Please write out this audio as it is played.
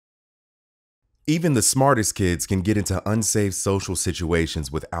Even the smartest kids can get into unsafe social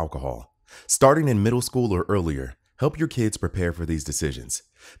situations with alcohol. Starting in middle school or earlier, help your kids prepare for these decisions.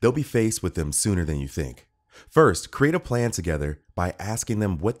 They'll be faced with them sooner than you think. First, create a plan together by asking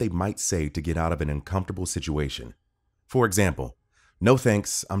them what they might say to get out of an uncomfortable situation. For example, no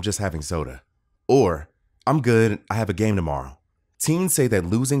thanks, I'm just having soda. Or, I'm good, I have a game tomorrow. Teens say that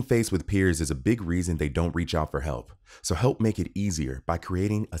losing face with peers is a big reason they don't reach out for help. So help make it easier by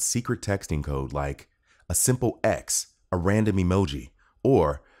creating a secret texting code like a simple X, a random emoji,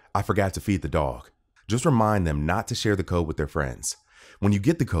 or I forgot to feed the dog. Just remind them not to share the code with their friends. When you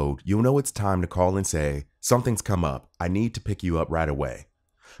get the code, you'll know it's time to call and say, something's come up, I need to pick you up right away.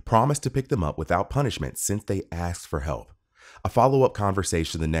 Promise to pick them up without punishment since they asked for help. A follow-up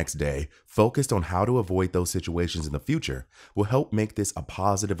conversation the next day, focused on how to avoid those situations in the future, will help make this a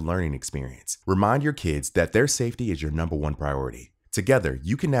positive learning experience. Remind your kids that their safety is your number one priority. Together,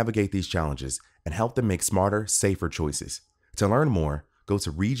 you can navigate these challenges and help them make smarter, safer choices. To learn more, go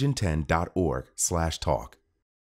to region10.org/talk.